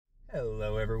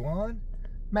Hello everyone,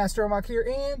 Master Omak here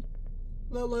and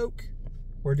Lil Oak.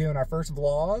 We're doing our first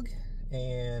vlog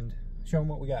and show them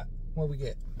what we got. What we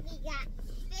get? We got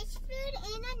fish food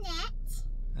in a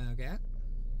net. Okay.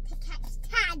 To catch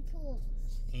tadpoles.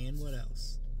 And what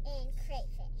else? And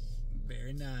crayfish.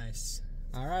 Very nice.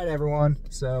 All right everyone,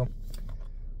 so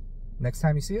next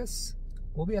time you see us,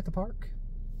 we'll be at the park.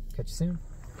 Catch you soon.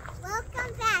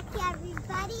 Welcome back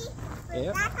everybody.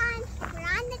 We're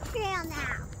on the trail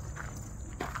now.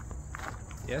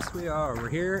 Yes, we are. We're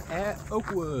here at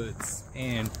Oakwoods,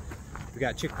 and we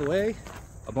got Chick-fil-A,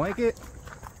 a blanket.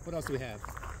 What else do we have?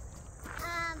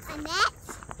 A net.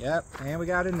 Yep, and we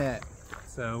got a net.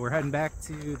 So we're heading back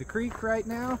to the creek right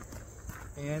now,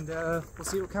 and we'll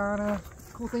see what kind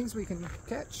of cool things we can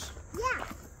catch. Yeah.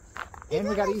 And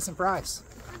we got to eat some fries.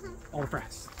 All the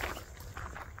fries.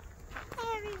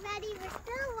 Hey everybody, we're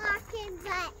still walking,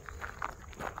 but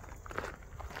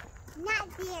not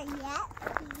there yet.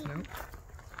 Nope.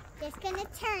 It's gonna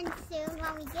turn soon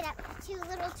when we get up to two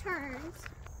little turns.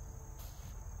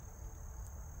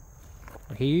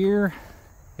 We're here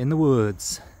in the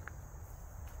woods.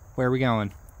 Where are we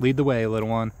going? Lead the way, little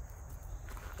one.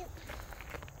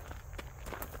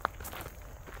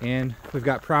 And we've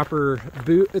got proper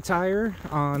boot attire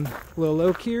on Lil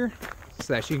Oak here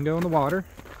so that she can go in the water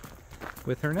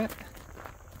with her net.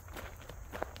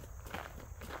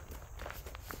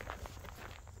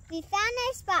 We found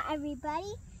our spot,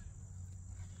 everybody.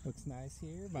 Looks nice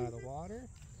here by the water.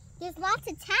 There's lots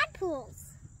of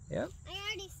tadpoles. Yep. I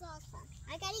already saw some.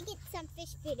 I gotta get some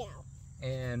fish food out.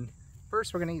 And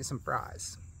first we're gonna eat some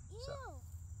fries. Ew! So.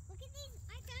 Look at these.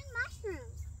 I found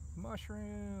mushrooms.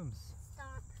 Mushrooms.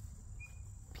 Stop.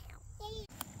 Hey.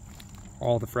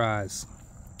 All the fries.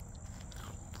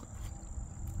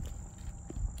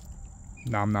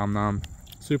 Nom nom nom.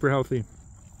 Super healthy.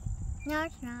 No,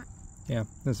 it's not. Yeah,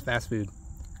 this is fast food.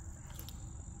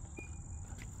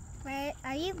 Where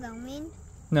are you filming?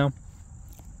 No.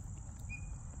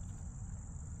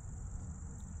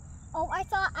 Oh,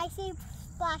 I see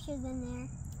splashes in there.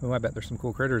 Oh, I bet there's some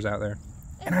cool critters out there.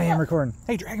 And I am recording.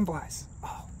 Hey, dragonflies.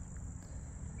 Oh.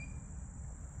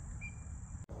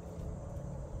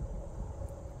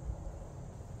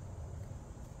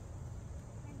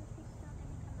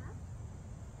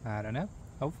 I don't know.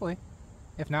 Hopefully.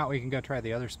 If not, we can go try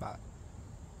the other spot.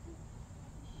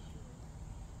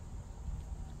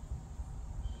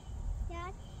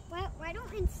 Dad, why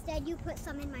don't instead you put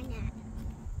some in my net?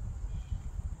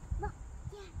 Look,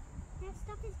 yeah, that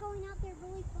stuff is going out there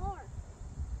really far.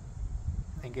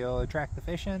 Think it'll attract the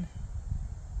fish in?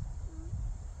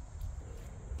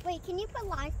 Wait, can you put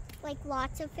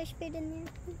lots of fish food in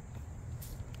there?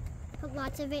 Put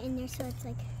lots of it in there so it's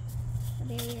like a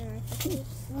barrier or something.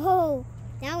 Whoa,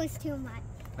 that was too much.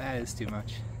 That is too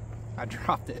much. I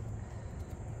dropped it.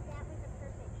 That was a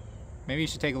perfect. Maybe you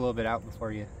should take a little bit out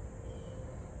before you...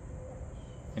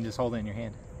 and just hold it in your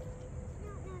hand. No.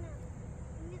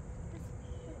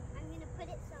 I'm gonna put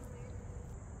it somewhere.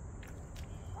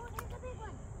 Oh, there's a big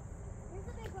one. There's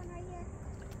a big one right here.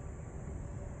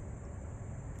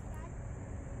 Dad,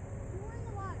 more in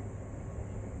the water.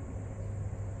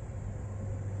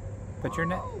 Put your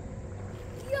net.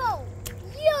 Yo!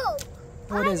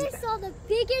 What is I it? just saw the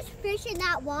biggest fish in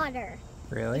that water.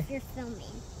 Really? If you're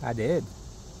filming. I did.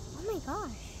 Oh my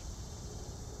gosh.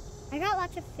 I got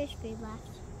lots of fish food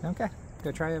left. Okay.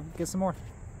 Go try to get some more.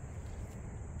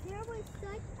 There was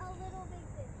such a little big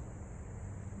fish.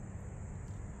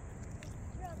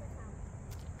 Throw this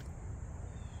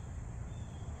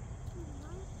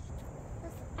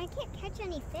out. I can't catch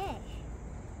any fish.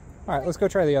 Alright, let's go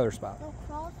try the other spot. No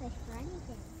crawfish for anything.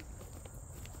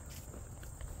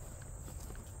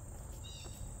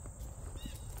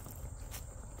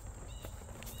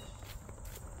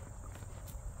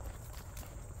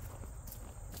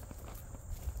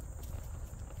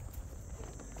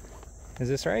 Is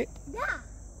this right? Yeah.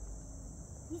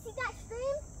 You see that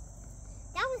stream?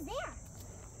 That was there.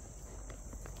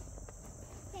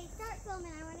 Okay, start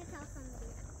filming. I want to tell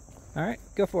somebody. Alright,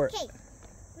 go for it. Okay,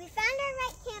 we found our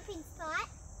right camping spot.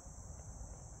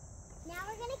 Now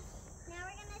we're gonna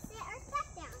sit our stuff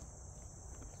down.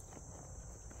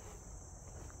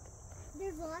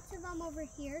 There's lots of them over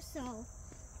here, so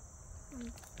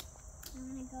I'm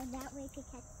gonna go that way to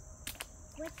catch.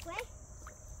 Which way?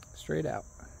 Straight out.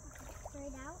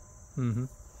 Straight out. Mm-hmm.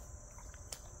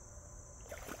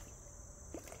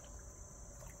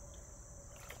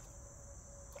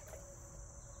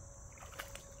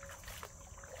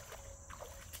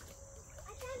 I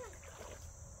found one.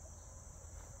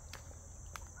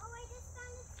 Oh, I just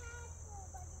found a tadpole,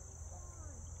 but he's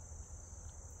gone.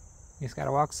 You just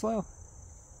gotta walk slow.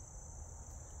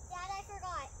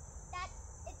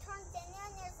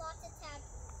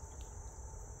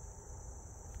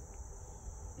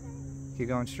 Keep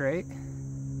going straight.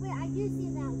 Wait, I do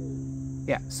see that one.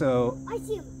 Yeah, so... I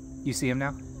see him. You see him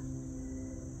now?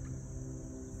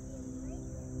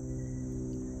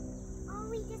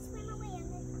 Oh, he just swam away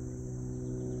under.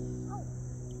 Oh,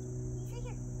 he's right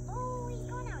here. Oh, he's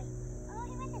going out. Oh,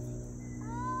 he went this way.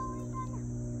 Oh, he's going out.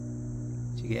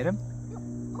 Did you get him? No.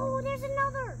 Oh, there's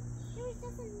another. There was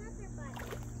just another button.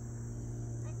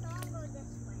 I saw him go this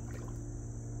way.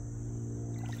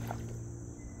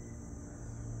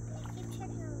 I keep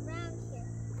checking around here.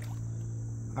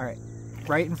 All right,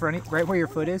 right in front of you, right where your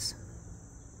foot is.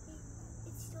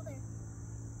 It's still there.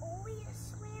 Oh, he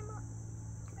just swam up.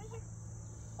 Right here.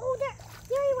 Oh, there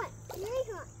he went. There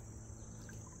he went.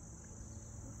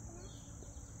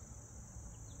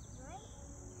 Right?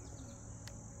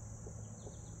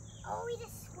 Oh, he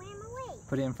just swam away.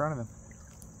 Put it in front of him.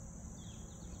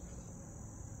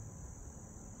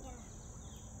 Yeah.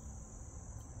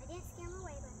 I didn't scare him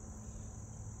away, but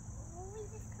oh, he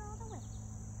just crawled away.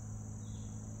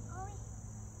 Oh,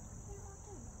 he walked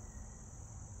in.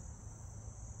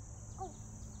 Oh,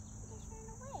 he just ran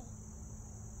away.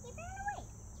 He ran away.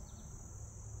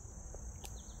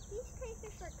 These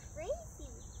crayfish are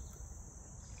crazy.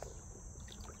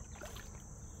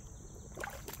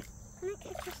 Couldn't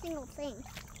catch a single thing.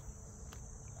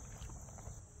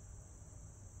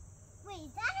 Wait,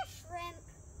 is that a shrimp?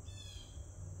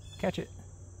 Catch it.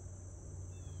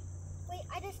 Wait,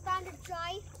 I just found a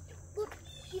dry. Look,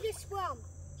 he just swam.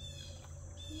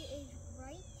 He is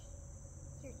right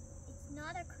here. It's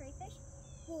not a crayfish.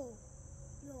 Whoa.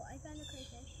 No, I found a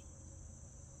crayfish.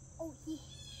 Oh,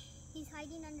 he's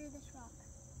hiding under this rock.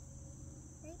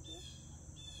 Right here.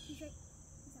 He's right.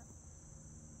 He's up.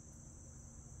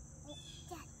 Oh,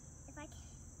 Dad, if I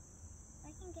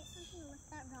can get something to lift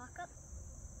that rock up.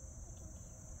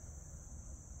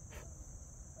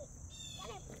 Wait, get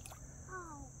him.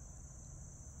 Oh.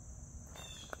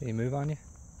 Did he move on you?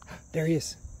 There he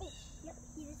is. Oh, yep,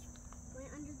 he just went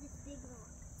under this big rock.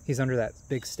 He's under that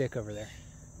big stick over there.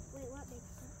 Wait, what big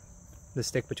stick? The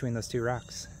stick between those two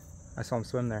rocks. I saw him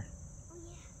swim there. Oh,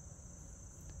 yeah.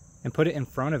 And put it in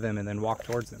front of him and then walk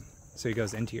towards him so he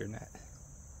goes into your net.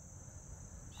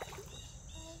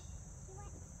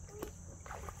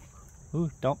 Ooh,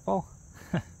 don't fall.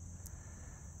 Under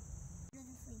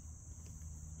this leaf.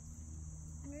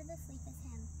 Under this leaf is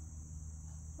him.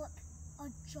 Look, a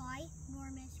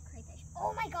ginormous crayfish.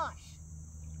 Oh my gosh!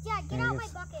 Dad, get There out he my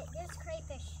is. bucket. There's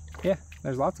crayfish. Yeah,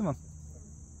 there's lots of them.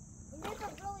 And there's a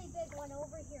really big one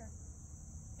over here.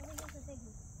 Over here's a big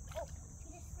one. Oh,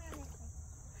 he just swam this way.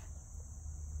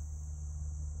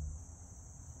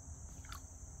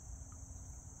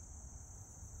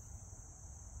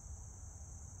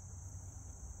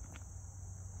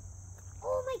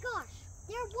 Oh my gosh!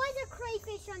 There was a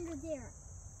crayfish under there.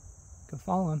 Go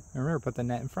follow him. And remember, put the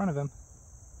net in front of him.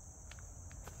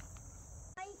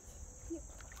 Right here.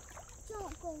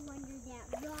 Don't go under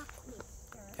that rock,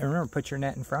 mister. And remember, put your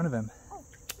net in front of him. Oh,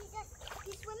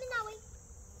 he's swimming that way.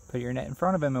 Put your net in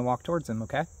front of him and walk towards him,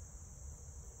 okay?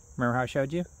 Remember how I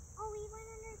showed you? Oh, he went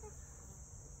under the...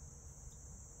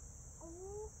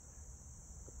 Oh.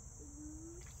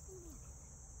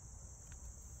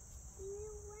 He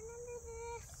went under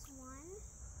this one.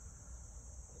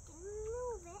 I can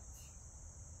move it.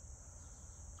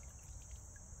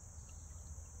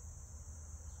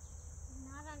 He's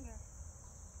not under.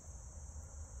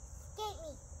 Escape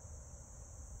me.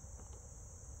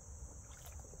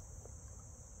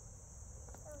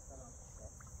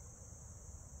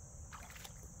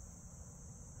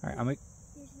 Alright, I'm gonna...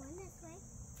 There's one this way.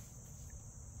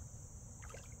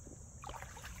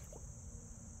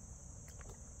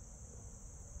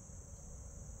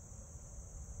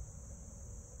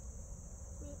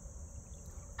 Wait.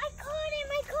 I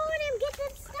caught him! Get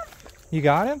that stuff! You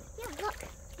got him? Yeah, look.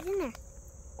 It's in there.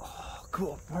 Oh,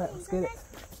 cool. Alright, let's So get it.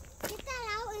 Get that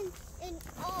out and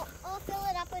I'll fill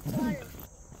it up with water.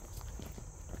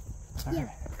 Alright.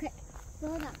 Yeah, okay.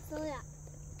 Fill it up.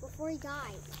 Before he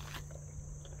dies.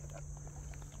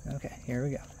 Okay, here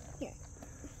we go. Here.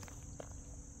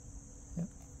 Yep.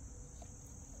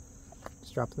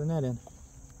 Just drop the net in.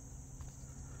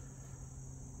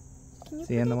 Can you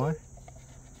See in the water?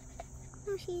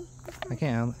 No, she. I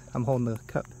can't. I'm holding the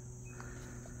cup.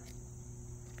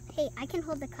 Hey, I can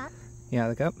hold the cup. Yeah,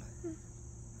 the cup.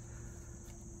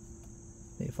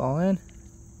 Did he fall in?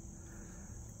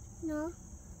 No.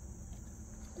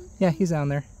 Yeah, he's down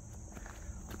there.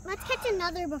 Let's catch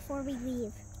another before we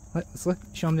leave. Let's look.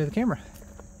 Show him to the camera.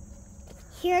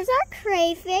 Here's our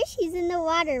crayfish. He's in the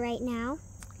water right now.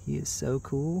 He is so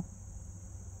cool.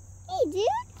 Hey, dude.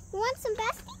 You want some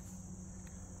besties?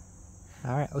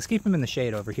 All right, let's keep him in the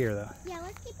shade over here, though. Yeah,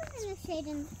 let's keep him in the shade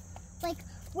and like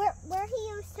where he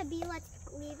used to be. Let's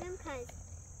leave him because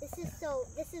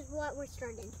this is what we're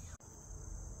starting.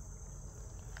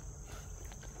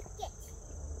 Get.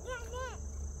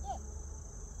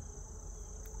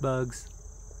 Bugs.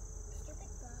 Stupid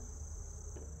bug.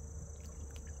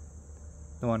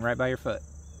 The one right by your foot.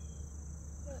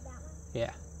 Wait, that one?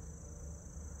 Yeah.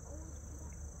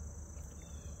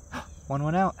 One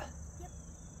went out. Yep.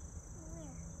 Where?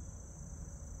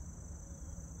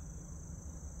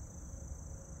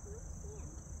 I don't see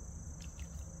him.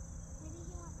 Maybe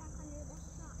he went back under the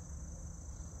rock.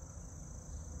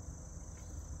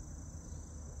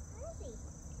 Where is he?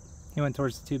 He went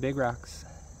towards the two big rocks.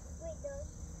 Wait, those?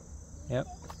 Yep.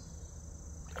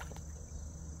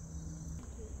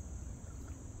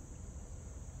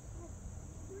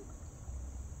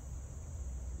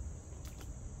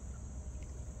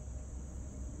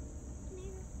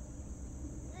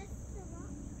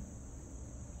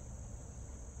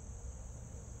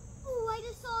 Oh, I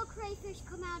just saw a crayfish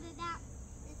come out of this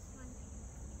one.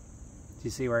 Did you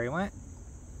see where he went?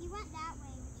 He went that way.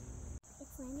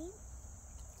 It's landing.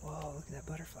 Whoa, look at that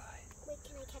butterfly. Wait,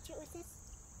 can I catch it with this?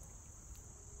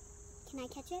 Can I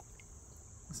catch it?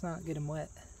 Let's not get him wet.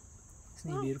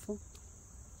 Isn't he No. beautiful?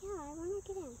 Yeah, I want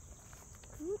to get him.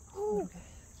 Oh, Okay.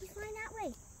 he's flying that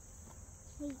way.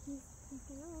 Wait, he's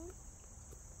going.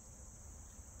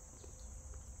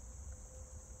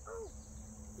 Oh,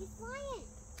 he's flying.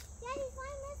 Dad, he's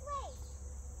flying this way.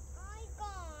 Oh, he's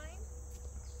gone.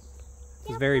 It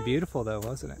was very beautiful, though,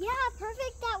 wasn't it? Yeah,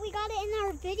 perfect that we got it in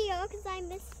our video because I'm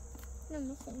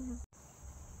missing him.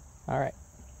 All right.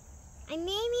 I'm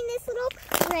naming this little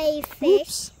crayfish.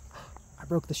 Oops. I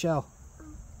broke the shell.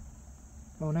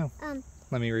 Oh no.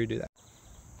 Let me redo that.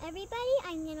 Everybody,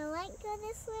 I'm gonna let go of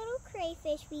this little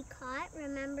crayfish we caught.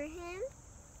 Remember him?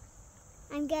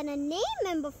 I'm gonna name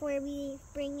him before we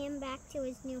bring him back to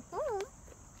his new home.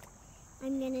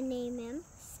 I'm gonna name him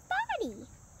Spotty.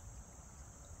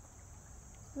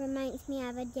 Reminds me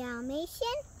of a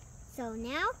Dalmatian. So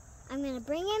now I'm gonna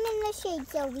bring him in the shade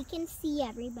so we can see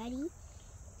everybody.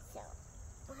 So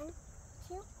 1, 2,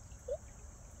 3.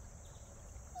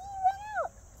 He went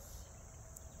out.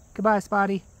 Goodbye,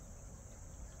 Spotty.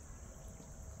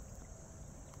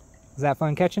 Was that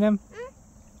fun catching him?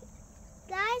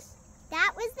 Guys,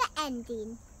 that was the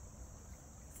ending.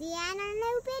 See you in our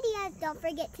new videos. Don't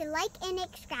forget to like and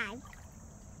subscribe.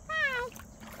 Bye.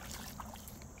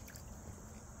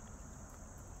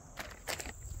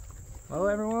 Hello,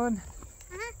 everyone.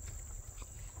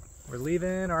 We're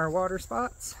leaving our water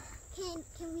spots. Can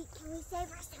we save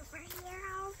our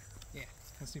superhero? Yeah,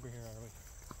 what superhero are we?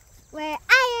 We're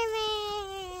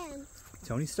Iron Man.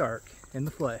 Tony Stark in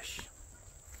the flesh.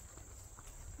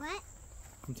 What?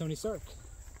 I'm Tony Stark.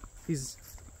 He's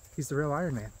the real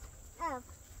Iron Man. Oh.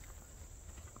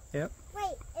 Yep.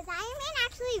 Wait, is Iron Man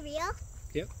actually real?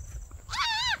 Yep.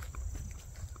 Ah!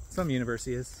 Some universe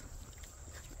he is.